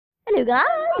Hello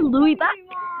guys, Louis back,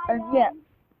 and yeah,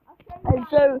 and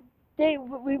so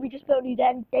we just built new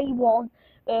day 1.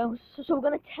 So we're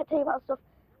gonna tell you about stuff.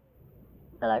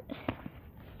 Hello.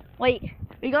 Wait,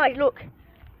 you guys look.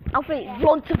 Alfie,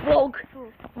 vlog to vlog,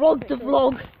 vlog to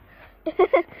vlog,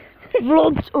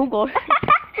 vlog. Oh god,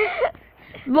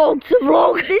 vlog to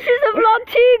vlog. This is a vlog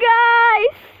too,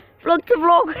 guys. Vlog to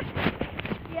vlog.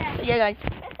 Yeah. So, yeah, guys.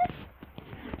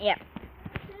 Yeah.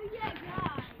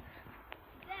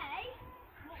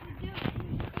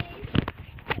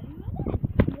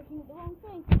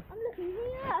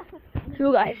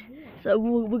 So guys, so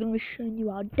we're going to be showing you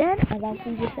our den, as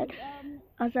Alfie just said,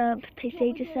 as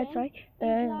Pacey just said, sorry. So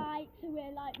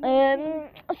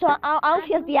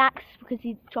Alfie has the axe because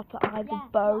he's chopper, I have the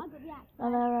bow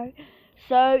and arrow.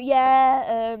 So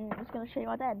yeah, I'm just going to show you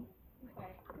our den.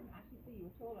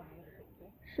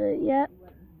 So yeah.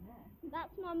 That's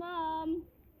my mum.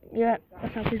 Yeah,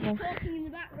 that's Alfie's mum. Talking in the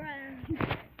background.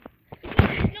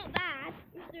 It's not bad.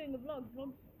 He's doing a vlog.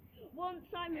 Once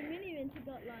Simon Miniminter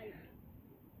got like,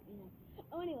 you know.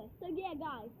 Oh, anyway. So yeah,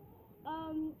 guys.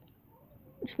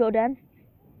 Spill den.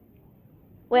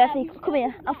 Wait, Yeah, Alfie, come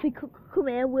here. Alfie, come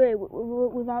here. We're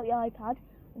without your iPad.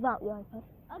 Without your iPad.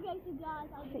 Okay, so guys,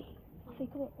 Alfie, come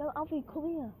here. No, Alfie, come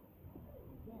here.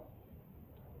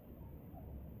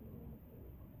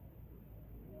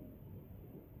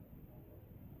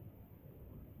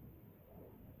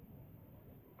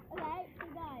 Okay, so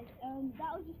guys,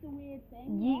 that was just a weird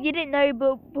thing. You didn't know,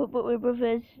 but we're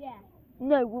brothers. Yeah.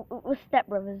 No, we're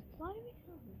stepbrothers. Why are we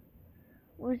talking?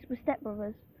 We're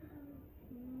stepbrothers.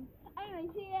 Anyway,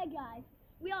 so yeah, guys,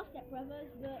 we are stepbrothers,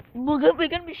 but We're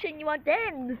gonna be showing you our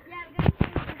den. yeah, we're going to see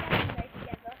the today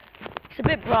together. It's a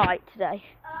bit bright today.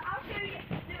 I'll show you.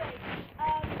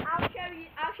 I'll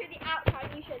show the outside.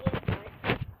 You show the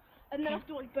inside, and then I'll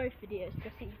watch both videos to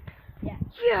see. Yeah.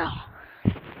 Yeah.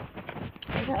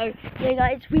 So yeah,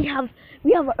 guys, we have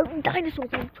our own dinosaurs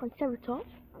like Triceratops.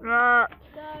 So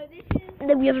this is. And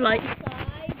then we have like. The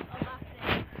side of our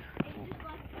thing. It's just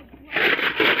like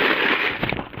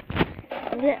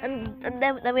And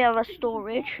then we have a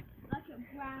storage. like a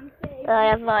brown thing. I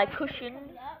have like cushions.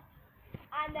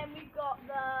 And then we've got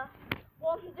the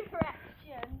One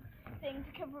Direction thing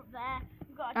to cover up there.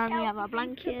 We've got a And we Chelsea have our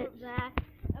thing to cover blankets. up there.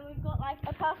 And we've got like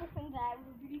a purple thing there with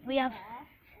a blue thing We have there.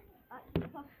 A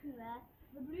purple thing there.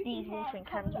 The blue these thing watering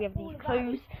there cans. We have covers these up all of clothes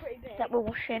that, which is pretty big. that we're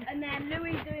washing. And then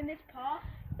Louis doing this part.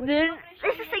 Then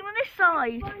it's the same on this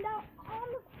side. Find out on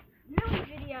Louis'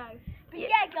 video. But Yeah.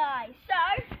 yeah, guys,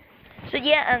 So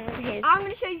yeah, and here's I'm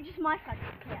going to show you just my side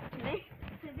quickly, actually.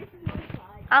 So this is my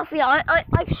side. Alfie.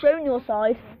 I've shown your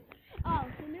side. Oh,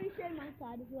 so Louis showed my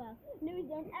side as well. Louis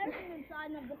done everything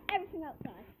inside and I've done everything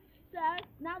outside. So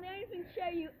now the only thing to show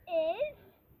you is,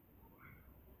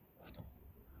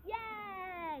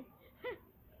 yay!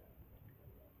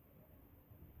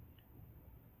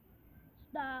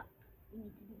 Stop. We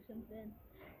need to do something.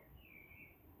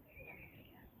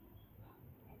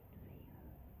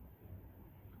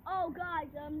 Oh, guys,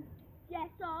 yeah,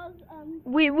 so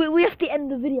We have to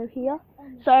end the video here.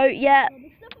 So yeah, oh,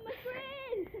 there's stuff on my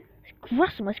screen. there's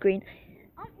grass on my screen.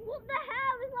 What the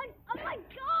hell? It's like, oh my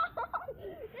god!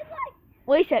 It's like,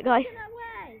 Wait a sec, guys. in that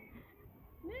way.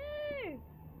 Move!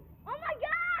 Oh my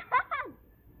god!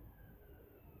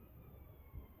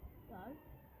 So,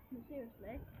 no,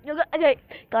 seriously. Okay,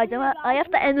 guys, I have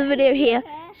to end the video here.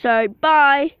 So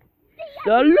bye.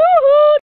 Salut.